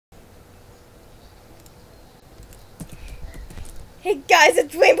Hey guys,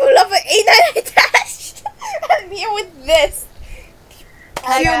 it's Rainbow Lover 898 Dash. I'm here with this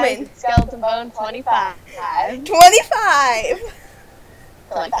human. Guys, Skeleton Bone 25. 25.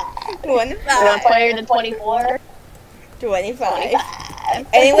 25. 25. No, 20 to 24. 25.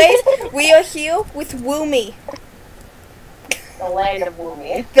 Anyways, we are here with Woomy. The land of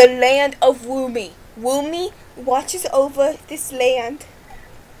Woomy. The land of Woomy. Woomy watches over this land.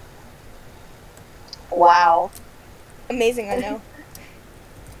 Wow. Amazing, I know.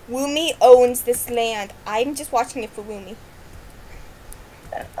 Woomy owns this land. I'm just watching it for Woomy.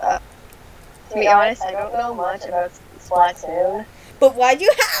 To be honest, I don't know much about Splatoon. But why do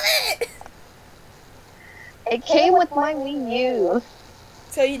you have it? It came with my Wii U.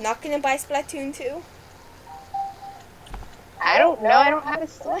 So you're not gonna buy Splatoon 2? I don't know, I don't have a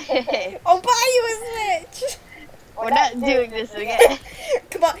Switch. I'll buy you a Switch. We're not doing this again.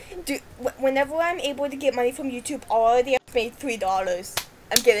 Come on, dude. Whenever I'm able to get money from YouTube, I already have made $3.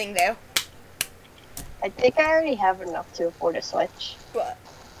 I'm getting there. I think I already have enough to afford a Switch. But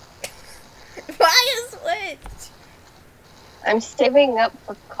buy a Switch. I'm saving up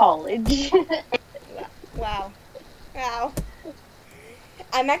for college. Wow. Wow.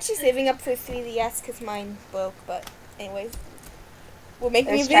 I'm actually saving up for 3DS because mine broke. But anyways, we're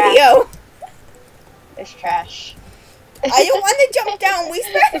making There's a video. It's trash. I don't want to jump down. We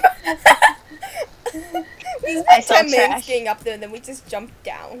I spent saw 10 minutes trash. getting up there, and then we just jumped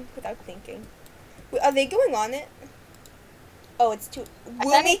down without thinking. Wait, are they going on it? Oh, it's too.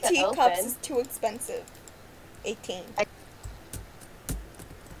 Woomy it's teacups open. is too expensive. 18.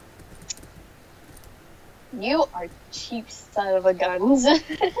 You are cheap son of a guns.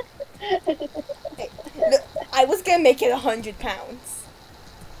 Hey, look, I was gonna make it £100.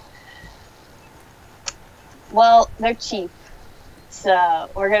 Well, they're cheap. So,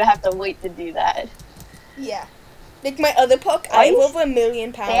 we're gonna have to wait to do that. Yeah. Like my other puck, I have over £1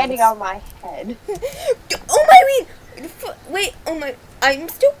 million. Standing on my head. Oh my wait, oh my, I'm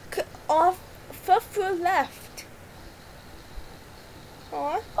still off for left.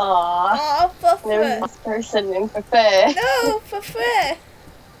 Aw. Aww. Aw, for There's this person in Pepe. No, for free.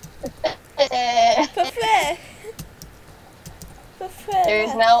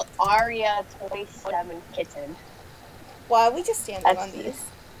 There's no Aria 27 kitten. Why are we just standing That's- on these?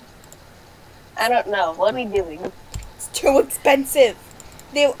 I don't know. What are we doing? It's too expensive.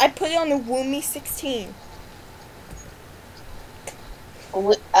 I put it on the Woomy 16.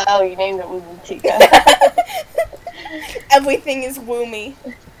 Oh, you named it Woomy Tika. Everything is Woomy.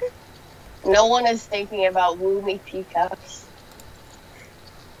 No one is thinking about Woomy teacups.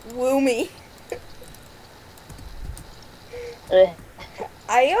 Woomy. Ugh.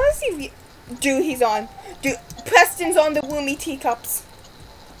 I honestly, dude, he's on. Dude, Preston's on the Woomy teacups.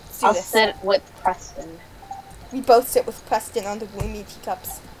 Let's do I'll this. sit with Preston. We both sit with Preston on the Woomy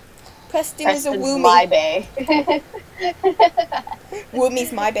teacups. Preston is a Preston's Woomy. my bae.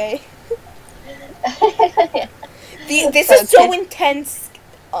 Woomy's my bae. This is so intense.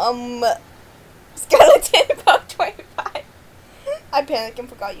 Skeleton Bug 25. I panicked and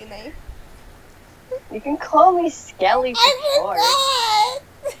forgot your name. You can call me Skelly for short. I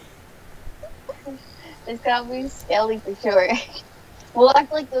forgot. Just call me Skelly for short. We'll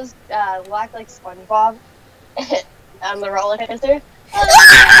act like those. We'll act like SpongeBob on the roller coaster.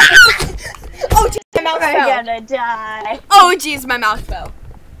 Oh jeez, my mouth We're fell. gonna die. Oh jeez, my mouth fell.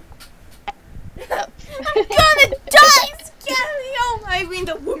 Oh. I'm gonna die, Skelly. Oh my, we need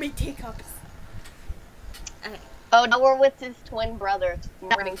the Woomy teacups. Oh, now we're with his twin brother,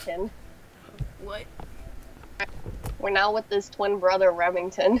 Remington. What? We're now with his twin brother,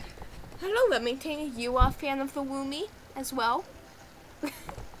 Remington. Hello, Remington. You are a fan of the Woomy as well?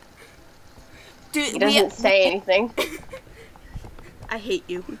 Dude, He doesn't say anything. I hate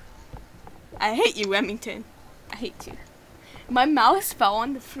you. I hate you, Remington. I hate you. My mouse fell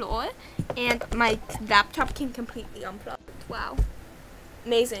on the floor, and my laptop can completely unplug. Wow.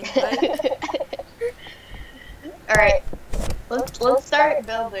 Amazing, right? Alright. Let's start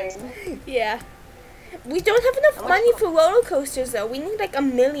building. Yeah. We don't have enough How much money for roller coasters, though. We need like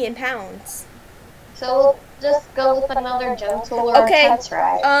 £1 million. So we'll just go with another gentle Okay. That's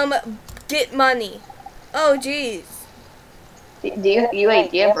right. Get money. Oh, jeez. Do you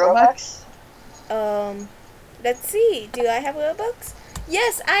have Robux? Let's see. Do I have Robux?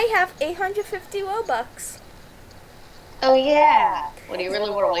 Yes, I have 850 Robux. Oh yeah. What, do you really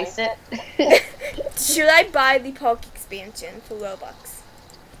want to waste it? Should I buy the park expansion for Robux?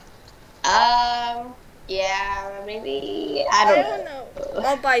 Yeah, maybe. I don't know.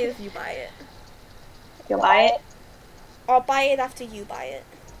 I'll buy it if you buy it. You'll buy it? I'll buy it after you buy it.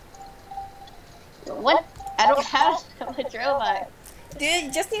 What? I don't have that much Robux. Dude,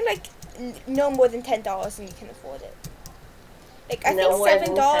 you just need like no more than $10 and you can afford it. Like I No think more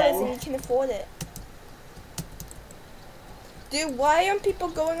than $7 10. and you can afford it. Dude, why aren't people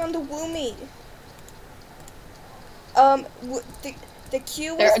going on the Woomy? The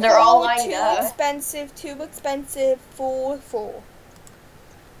queue is They're all full, lined up. too expensive, full.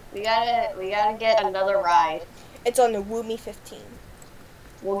 We gotta get another ride. It's on the Woomy 15.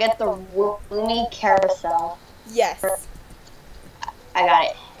 We'll get the Woomy Carousel. Yes. I got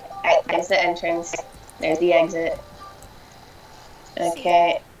it. Alright, there's the entrance. There's the exit.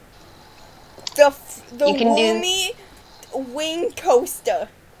 Okay. The You can do- Woomy wing coaster.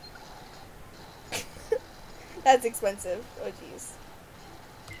 That's expensive. Oh jeez.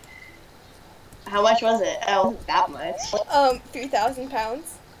 How much was it? Oh, that much. 3,000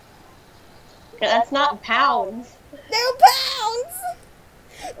 pounds. That's not pounds. No pounds.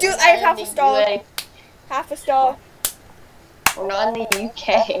 Dude, I have half a star. Half a star. We're not in the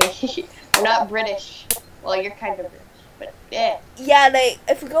UK. We're not British. Well, you're kind of British, but yeah. Yeah, like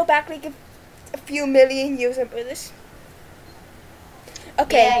if we go back like a few million years, I'm British.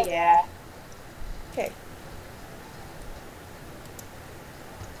 Okay. Yeah. Okay.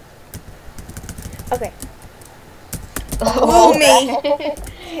 Okay. Oh, Woomy.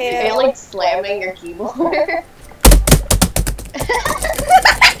 Are you like slamming your keyboard?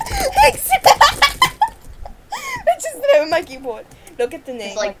 I just threw my keyboard. Look at the name.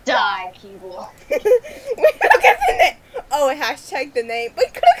 It's like die keyboard. Wait, look at the name. Oh, hashtag the name. We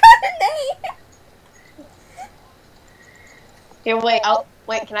could have got the name. Here, wait.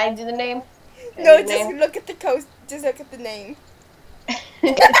 Can I do the name? No, just look at the coast. Just look at the name.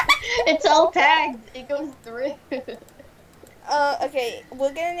 It's all tagged. It goes through. Okay,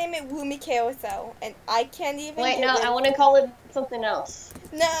 we're gonna name it Woomy Carousel, and I can't even. Wait, no, I want to call it something else.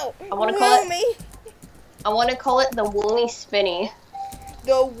 No. I want to call it. I want to call it the Woomy Spinny.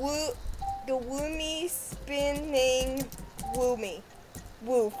 The Woomy spinning Woomy.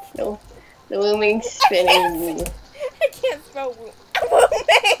 Woof. No, the Woomy Spinning. I can't spell woo.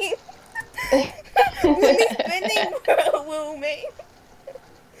 Woomy. Woomy spinning Woomy.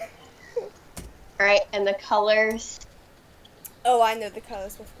 Alright, and the colors. Oh, I know the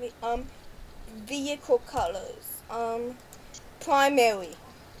colors with me. Vehicle colors. Primary.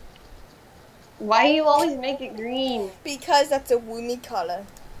 Why do you always make it green? Because that's a Woomy color.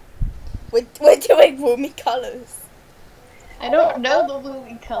 We're doing Woomy colors. I don't know the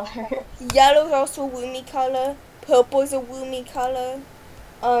Woomy color. Yellow's also a Woomy color. Purple's a Woomy color.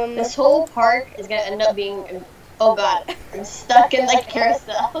 This whole park is gonna end up being. Oh god, I'm stuck in the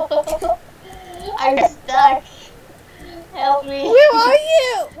carousel. I'm stuck. Help me. Where are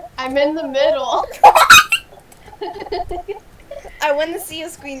you? I'm in the middle. I want to see your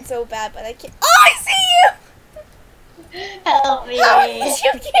screen so bad, but I can't. Oh, I see you! Help me. How did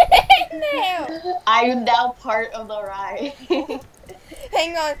you get in there? I'm now part of the ride.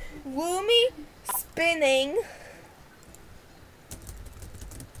 Hang on. Woomy spinning.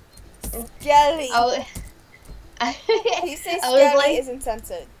 Skelly. He says Skelly isn't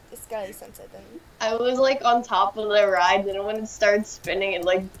censored. Skelly censored then. I was like on top of the ride, and when it started spinning, it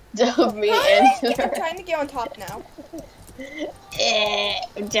like dove me I'm into trying to get on top now.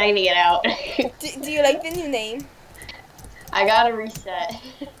 I'm trying to get out. Do you like the new name? I gotta reset.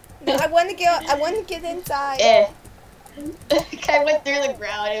 No, I want to get inside. I went through the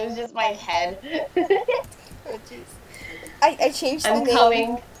ground. It was just my head. Oh jeez. I changed the name. I'm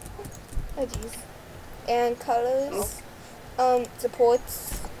coming. Oh jeez. And colors.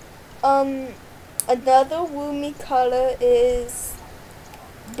 Supports. Another Woomy color is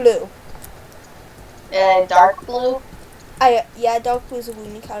blue. Dark blue. Yeah, dark blue is a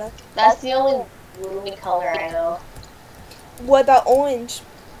Woomy color. That's the only Woomy color I know. What about orange?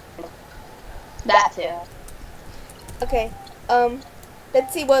 That too. Okay.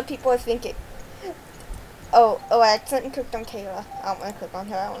 Let's see what people are thinking. Oh, I accidentally clicked on Kayla. I don't want to click on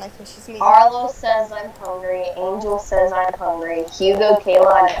her. I don't like her. She's mean. Arlo says I'm hungry. Angel says I'm hungry. Hugo,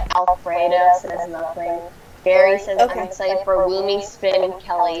 Kayla, and Alfreda says nothing. Barry says I'm excited for Woomy Spinning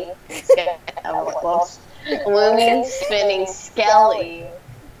Kelly. Woomy Spinning Skelly.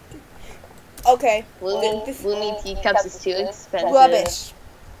 Okay. Woomy Teacups is too expensive. Rubbish.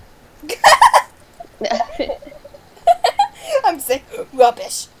 I'm sick.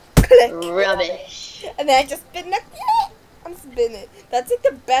 Rubbish. Click. Rubbish. And then I just spin it. I'm spinning. That's like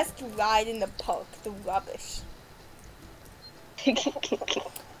the best ride in the park. The rubbish.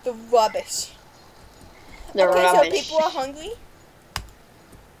 The rubbish. So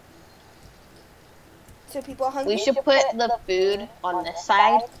people are hungry? We should put the food on this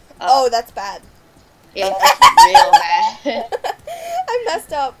side. Oh, that's bad. Yeah, that's real bad. I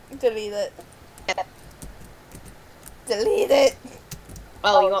messed up. Delete it. Delete it.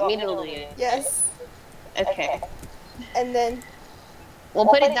 Oh, you want me to delete it? Yes. Okay. And then We'll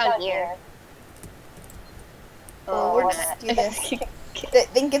put it down here. Oh, we'll or just not. do this.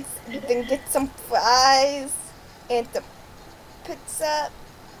 then get some fries and the pizza.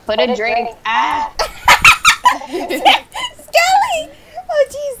 Put a drink. Ah! Skelly! Oh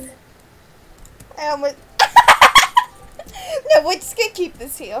jeez. I almost. No, we're just gonna keep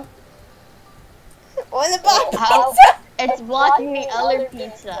this here. On the box. How? It's blocking the other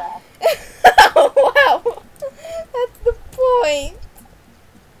pizza. Oh wow. That's the point.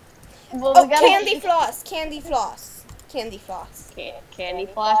 Well, Oh, we gotta candy floss. Candy floss. Candy floss. Candy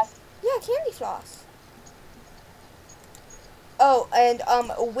floss. Yeah, candy floss. Oh, and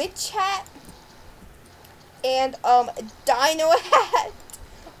witch hat. And dino hat.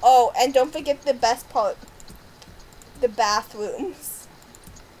 Oh, and don't forget the best part. The bathrooms.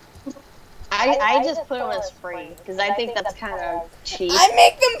 I just put them as free because I think that's kind of cheap. I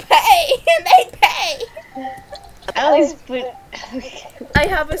make them pay. They pay. I always put. I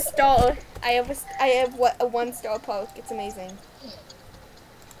have a star. I have a 1-star park. It's amazing.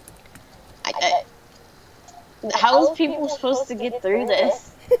 How is people supposed to get through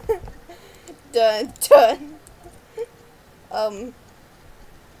this? Dun dun.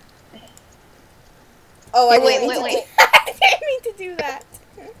 Oh, I Wait, didn't wait, mean wait. I didn't mean to do that.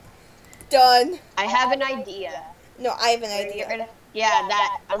 Done. I have an idea. No, I have an idea. Yeah,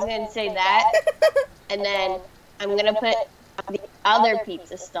 that. I was gonna say that, and then I'm gonna put the other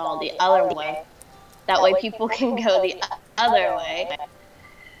pizza stall the other way. That way people can go the other way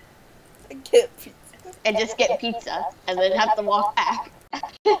Get pizza. and just get pizza, and then have to walk back.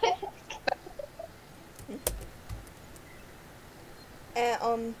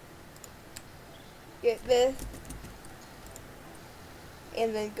 And get this,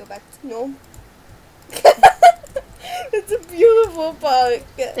 and then go back to normal. It's a beautiful park.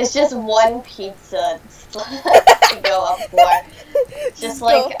 There's just one pizza to go up for. Just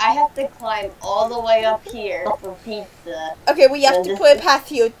like I have to climb all the way up here for pizza. Okay, we have And to just- put a path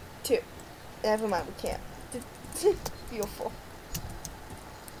here too. Never mind, we can't. Beautiful.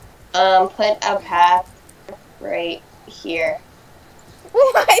 Put a path right here.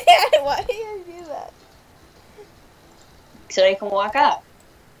 Why did I do that? So they can walk up.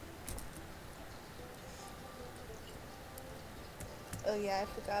 Oh yeah, I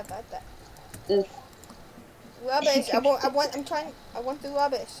forgot about that. Oof. Rubbish. I want the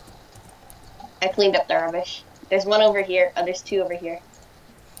rubbish. I cleaned up the rubbish. There's one over here. Oh, there's 2 over here.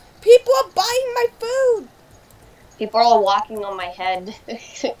 People are buying my food. People are walking on my head.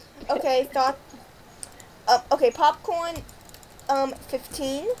 Okay, thought. Okay, popcorn.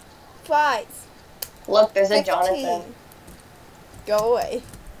 15. Fries. Look, there's 15. a Jonathan. Go away.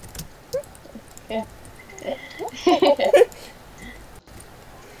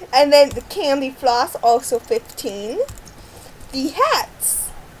 And then the candy floss, also 15. The hats,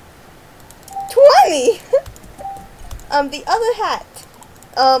 20. The other hat,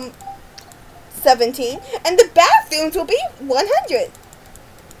 17. And the bathrooms will be 100.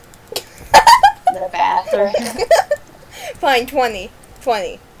 The bathroom. Fine, 20.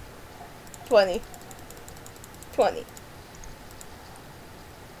 20. 20. 20.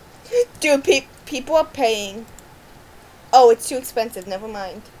 Dude, people are paying. Oh, it's too expensive. Never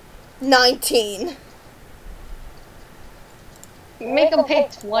mind. 19. Make them pay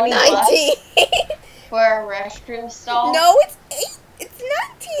 20 bucks 19. for a restroom stall. No, it's 8. It's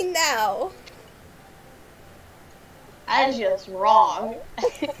 19 now. That is just wrong.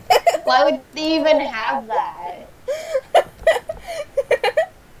 Why would they even have that?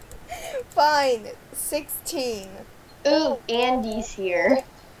 Fine. 16. Ooh, Andy's here.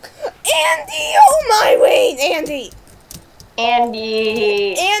 Andy! Oh my wait, Andy!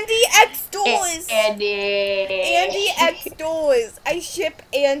 Andy. Andy X Doors! Andy. Andy X Doors! I ship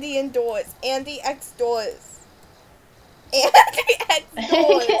Andy indoors. Andy X Doors. Andy X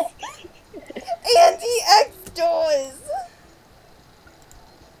Doors! Andy X Doors!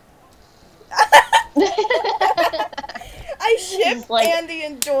 I ship Like- Andy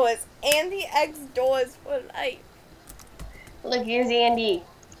indoors. Andy X Doors for life. Look, here's Andy.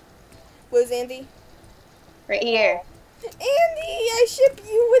 Where's Andy? Right here. Andy, I ship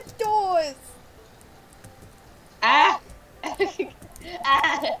you with doors. Ah!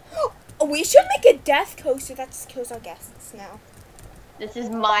 Ah! We should make a death coaster that just kills our guests now. This is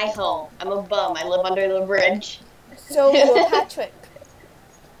my home. I'm a bum. I live under the bridge. So will Patrick.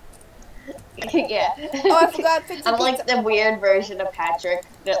 Yeah. Oh, I forgot pizza. I'm like the weird version of Patrick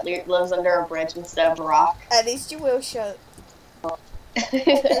that lives under a bridge instead of a rock. At least you wear a shirt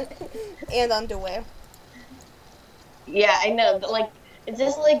and underwear. Yeah, I know. But like, it's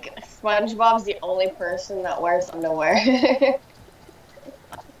just like SpongeBob's the only person that wears underwear.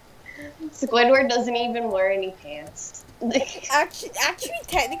 Squidward doesn't even wear any pants. Actually,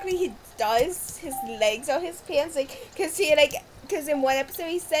 technically he does. His legs are his pants. Cause in one episode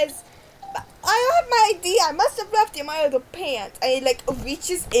he says, "I have my ID. I must have left it in my other pants." And he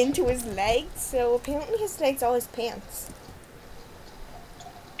reaches into his legs. So apparently his legs are his pants.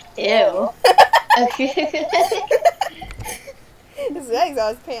 Ew. His legs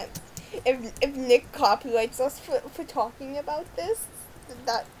are his pants. If Nick copyrights us for talking about this,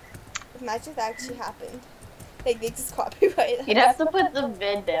 that imagine if that actually happened. They just copyright us. You'd have to put the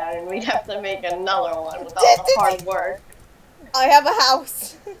vid down and we'd have to make another one with all the hard work. I have a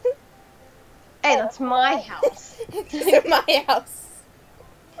house. Hey, that's my house. It's my house.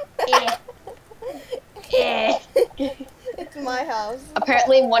 It's my house.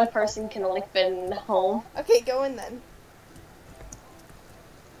 Apparently one person can only fit in the home. Okay, go in then.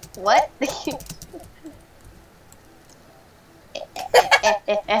 What?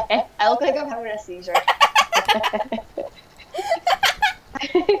 I look like I'm having a seizure.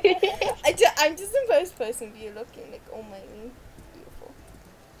 I'm just the first person view looking oh my, beautiful.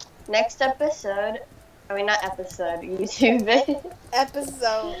 Next episode, I mean not episode, YouTube.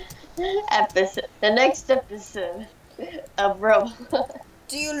 Episode. The next episode of Roblox.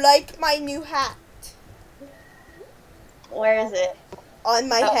 Do you like my new hat? Where is it? On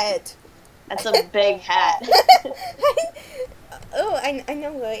my head. That's a big hat. Oh, I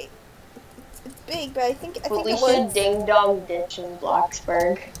know, right? It's big, but I think We it should works. ding dong ditch in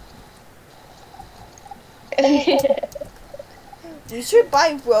Bloxburg. We should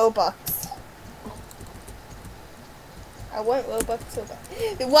buy Robux. I want Robux so bad.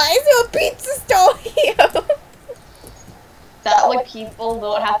 Why is there a pizza store here? That way people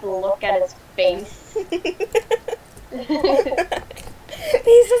don't have to look at his face.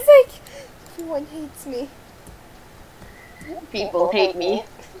 He's just like, everyone hates me. People hate me.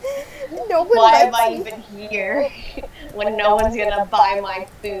 No one Why am likes I me. even here when no one's gonna buy my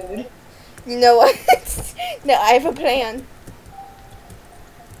food? You know what? No, I have a plan.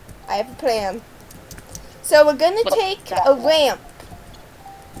 So we're gonna take a ramp.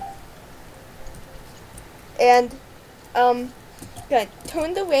 And, gonna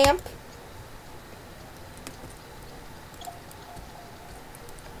turn the ramp.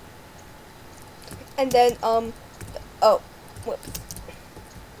 And then, oh, whoops.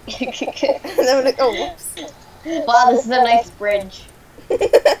 And then we're like, oh, whoops. Wow, this is a nice bridge.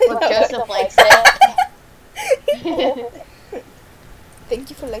 Look, Joseph likes it. Thank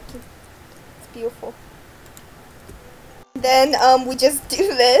you for liking. It's beautiful. Then, we just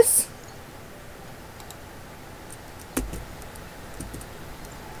do this.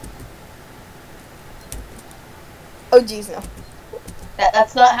 Oh, jeez, no.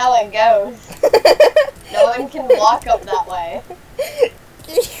 That's not how it goes. No one can walk up that way.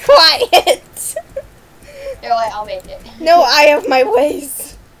 Be quiet. You're like, I'll make it. No, I have my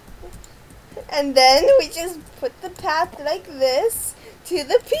ways. And then we just put the path like this to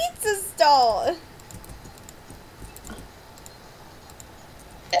the pizza stall.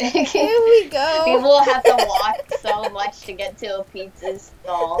 Here we go. People have to walk so much to get to a pizza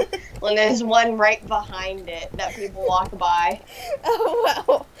stall when there's one right behind it that people walk by. Oh,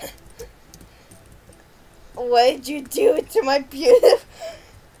 wow. What did you do to my beautiful...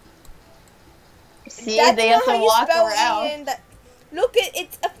 See, That's they have not to how you walk spell around. Ian. Look,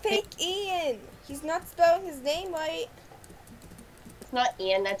 it's a fake Ian. He's not spelling his name right. It's not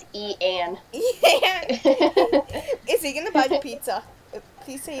Ian, that's Ian. Ian. Is he gonna buy the pizza?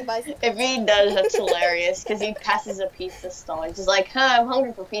 Please say he buys it. If he does, that's hilarious, because he passes a pizza stall and he's like, I'm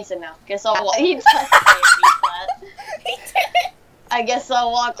hungry for pizza now. Guess I'll walk. He doesn't say pizza. He did. I guess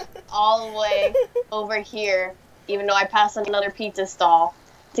I'll walk all the way over here, even though I pass another pizza stall,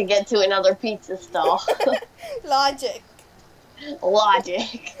 to get to another pizza stall. Logic.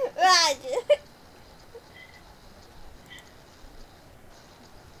 Logic. Logic.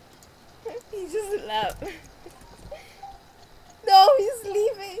 He just left. No, he's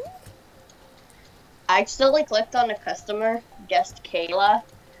leaving. I accidentally clicked on a customer, guessed Kayla,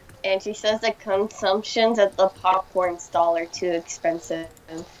 and she says the consumptions at the popcorn stall are too expensive.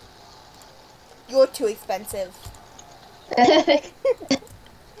 You're too expensive.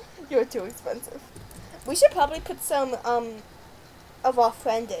 You're too expensive. We should probably put some, of our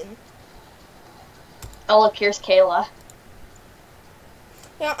friend in. Oh, look, here's Kayla.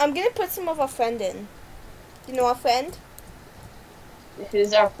 Yeah, I'm gonna put some of our friend in. You know our friend?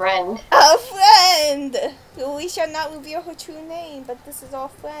 Who's our friend? Our friend! We shall not reveal her true name, but this is our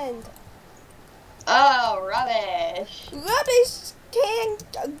friend. Oh, rubbish. Rubbish can,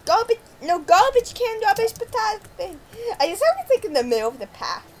 garbage can, rubbish potato thing. I just have to take in the middle of the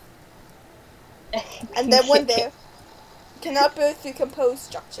path. And then one there. Cannot build through composed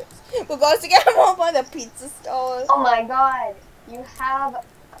structures. We're going to get more by the pizza stall. Oh my god, you have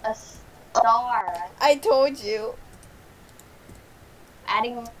a star. I told you.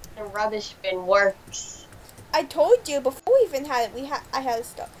 Adding the rubbish bin works. I told you before we even had it. I had a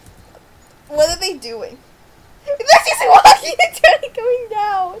star. What are they doing? They're just walking and going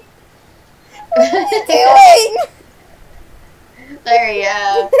down. What are you doing? There you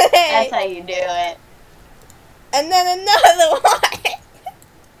go. That's how you do it. And then another one.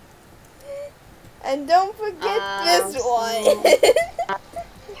 And don't forget this one.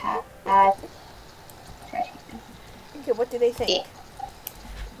 Okay, what do they think?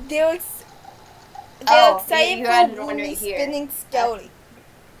 They're excited for me spinning Skelly.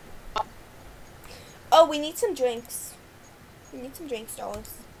 Oh, we need some drinks. We need some drinks,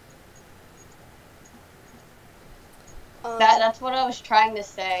 dollars. That's what I was trying to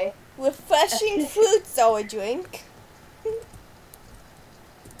say. Refreshing fruit sour drink.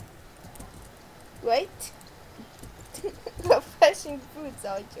 Right? Refreshing fruit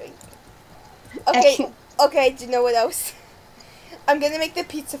sour drink. Okay, do you know what else? I'm gonna make the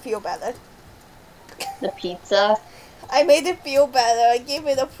pizza feel better. The pizza? I made it feel better. I gave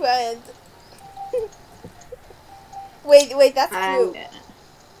it a friend. Wait, that's fruit.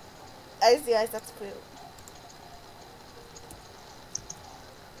 I just realized that's fruit.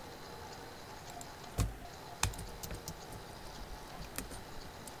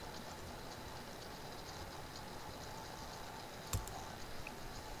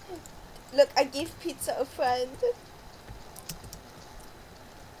 Look, I gave pizza a friend.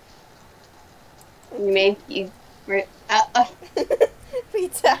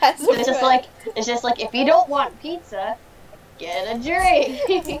 Pizza has a friend. It's just like if you don't want pizza, get a drink.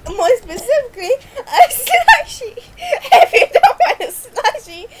 More specifically, a slushie. If you don't want a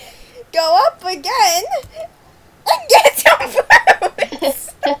slushie, go up again and get some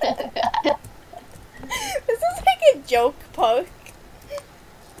fruits. This is like a joke poke.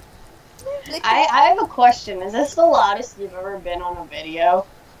 I have a question. Is this the loudest you've ever been on a video?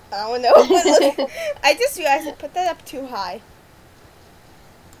 I don't know. Look, I just realized I put that up too high.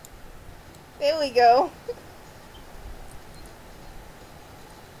 There we go.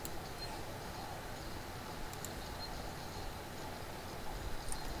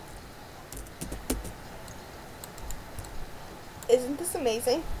 Isn't this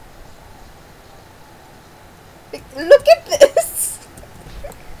amazing? Look at this!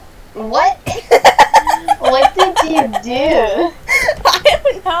 What? What did you do? I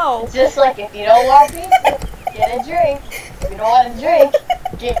don't know. Just like if you don't want pizza, get a drink. If you don't want a drink,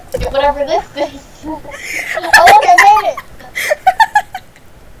 get whatever this is. Oh look, I made it!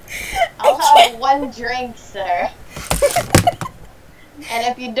 I'll have one drink, sir. And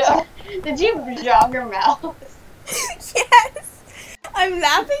if you don't, did you jog your mouth? Yes! I'm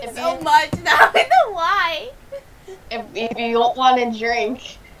laughing so much now, I don't know why. If you don't want a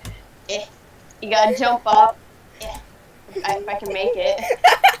drink, you gotta jump up. If I can make it.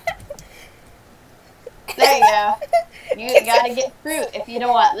 There you go. You gotta get fruit if you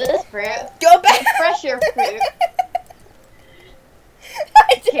don't want this fruit. Go back. Get fresher fruit.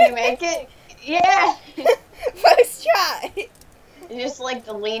 Can you make it? Yeah. First try. Just like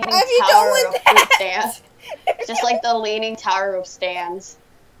the leaning tower of fruit stands. Just like the leaning tower of stands.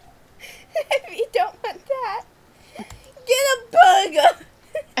 If you don't want that, get a burger.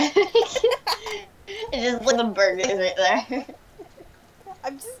 It's just like the burgers right there.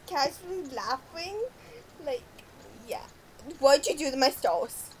 I'm just casually laughing. Like, yeah. What'd you do to my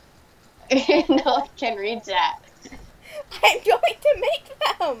stalls? No one can read that. I'm going to make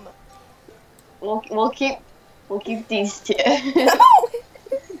them. We'll keep these two. No.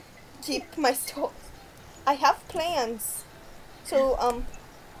 Keep my stalls. I have plans. So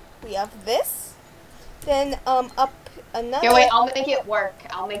we have this. Then up another. Here, wait. I'll make it work.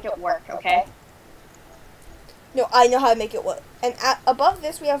 I'll make it work. Okay. No, I know how to make it work. And above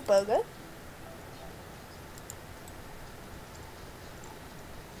this, we have burger.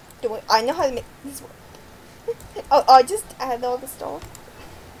 I know how to make this work. Oh, I'll just add all the stuff.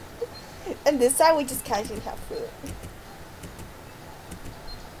 And this side, we just casually have food.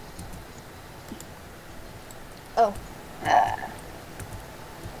 Oh.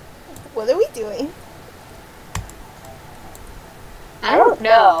 What are we doing? I don't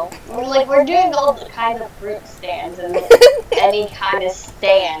No. We're doing all the kinds of fruit stands and any kind of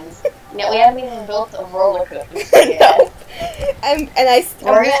stands. Yet we haven't even built a roller coaster yet. We're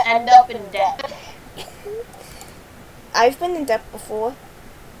gonna end up in debt. I've been in debt before.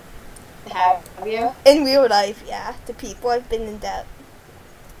 Have you? In real life, yeah. To people, I've been in debt.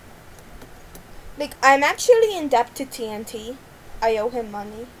 Like, I'm actually in debt to TNT. I owe him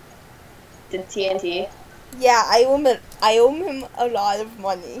money. To TNT? Yeah, I owe him a lot of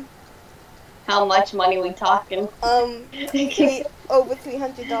money. How much money we talking? Over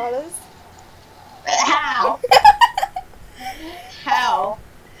 $300. How? How?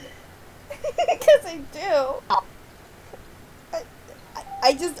 Because I do.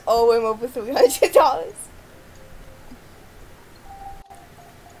 I just owe him over $300.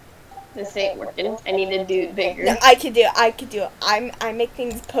 This ain't working. I need to do it bigger. No, I could do it. I make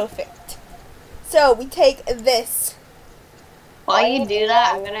things perfect. So we take this. While you do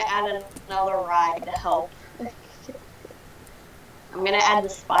that, I'm gonna add another ride to help. I'm gonna add the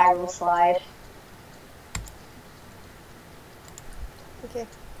spiral slide. Okay.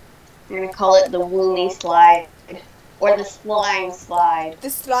 I'm gonna call it the Woomy slide. Or the slime slide. The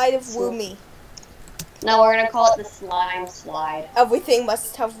slide of Woomy. No, we're gonna call it the slime slide. Everything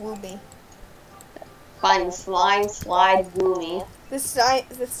must have Woomy. Fun, slime slide Woomy. The slime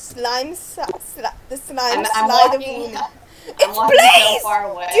slide of Woomy. I'm walking so far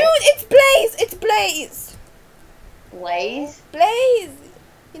away. Dude, it's Blaze! It's Blaze! Blaze? Blaze!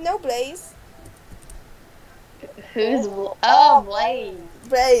 You know Blaze? Who's oh, Blaze.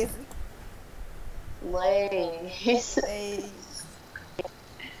 Blaze. Blaze. Blaze.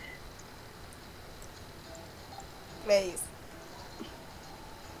 Blaze.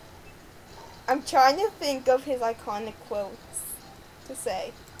 I'm trying to think of his iconic quotes to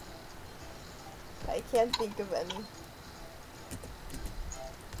say. I can't think of any.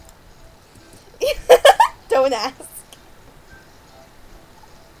 Don't ask.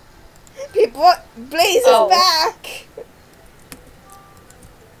 People, Blaze is back.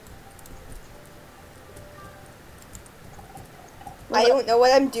 I don't know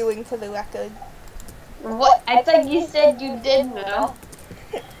what I'm doing for the record. What? I thought you said you did know.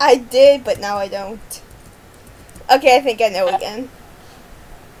 I did, but now I don't. Okay, I think I know again.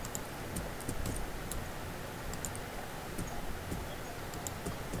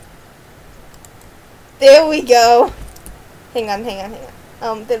 There we go. Hang on.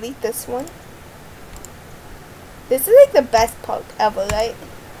 Delete this one. This is like the best part ever, right?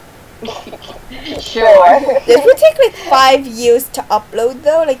 Sure. This would take like 5 years to upload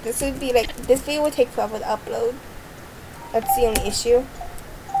though. Like this video would take forever to upload. That's the only issue.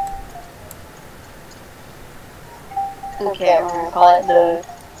 Okay, we're gonna call it the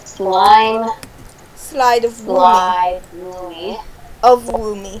slide of Woomy. Of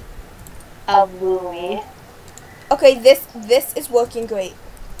Woomy. Of Woomy. Okay, this is working great.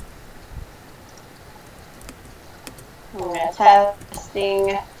 We're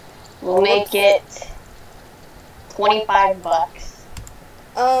testing. We'll make it $25.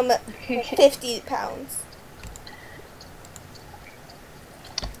 50 pounds.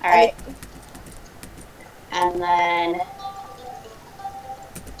 Alright. And then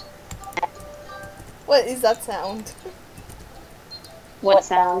what is that sound? What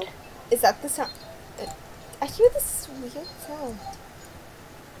sound? Is that the sound? I hear this weird sound.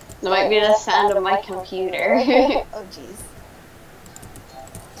 That might be the sound of my computer. Oh jeez.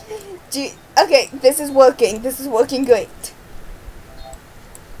 Okay, this is working. This is working great.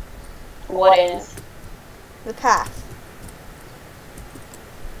 What is? The path.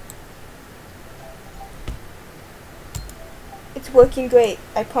 It's working great.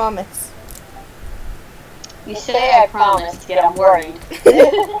 I promise. You say I promise, yet I'm worried.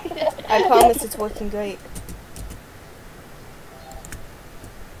 I promise it's working great.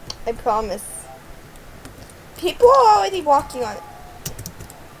 I promise. People are already walking on it.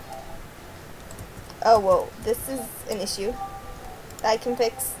 Oh, whoa. This is an issue that I can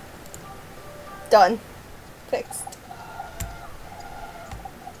fix. Done. Fixed.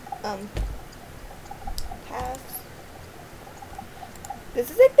 Pass.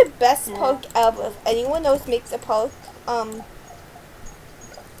 This is like the best park ever. If anyone else makes a park,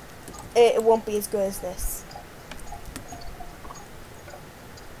 it won't be as good as this.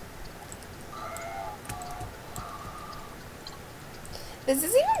 This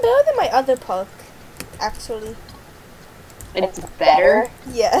is even better than my other park, actually. It's better?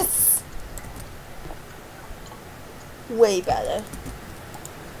 Yes. Way better.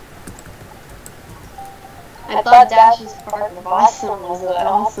 I thought Dash's Park of Awesome was an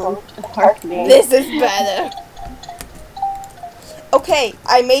awesome park name. This is better. Okay,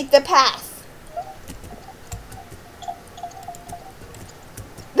 I made the path.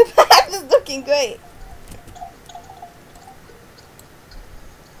 The path is looking great.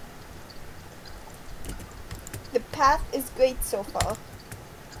 The path is great so far.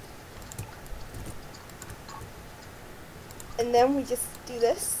 And then we just do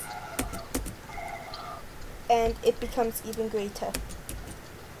this. And it becomes even greater.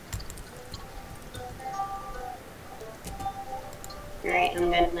 Alright, I'm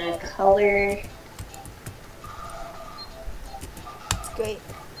gonna color. It's great.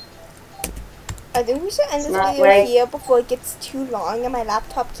 I think we should end this Not video like- here before it gets too long and my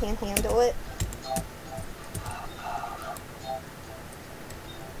laptop can't handle it.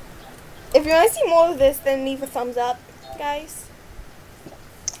 If you want to see more of this, then leave a thumbs up, guys.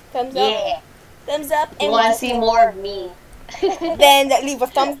 Thumbs up. Yeah. Thumbs up. You wanna see more of me? Then leave a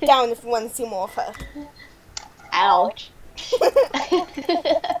thumbs down if you want to see more of her. Ouch.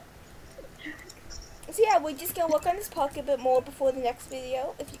 So yeah, we're just gonna work on this park a bit more before the next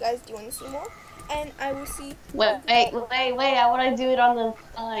video, if you guys do want to see more. And I will see. Wait, I wanna do it on the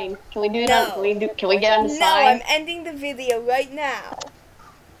sign. Can we do it No. can we get on the No, sign? I'm ending the video right now.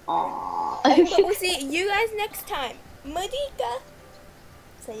 Aww. But we'll see you guys next time. Marika.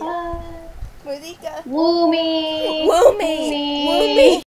 Say it. Marika. Woo me! Woo me. Woo me.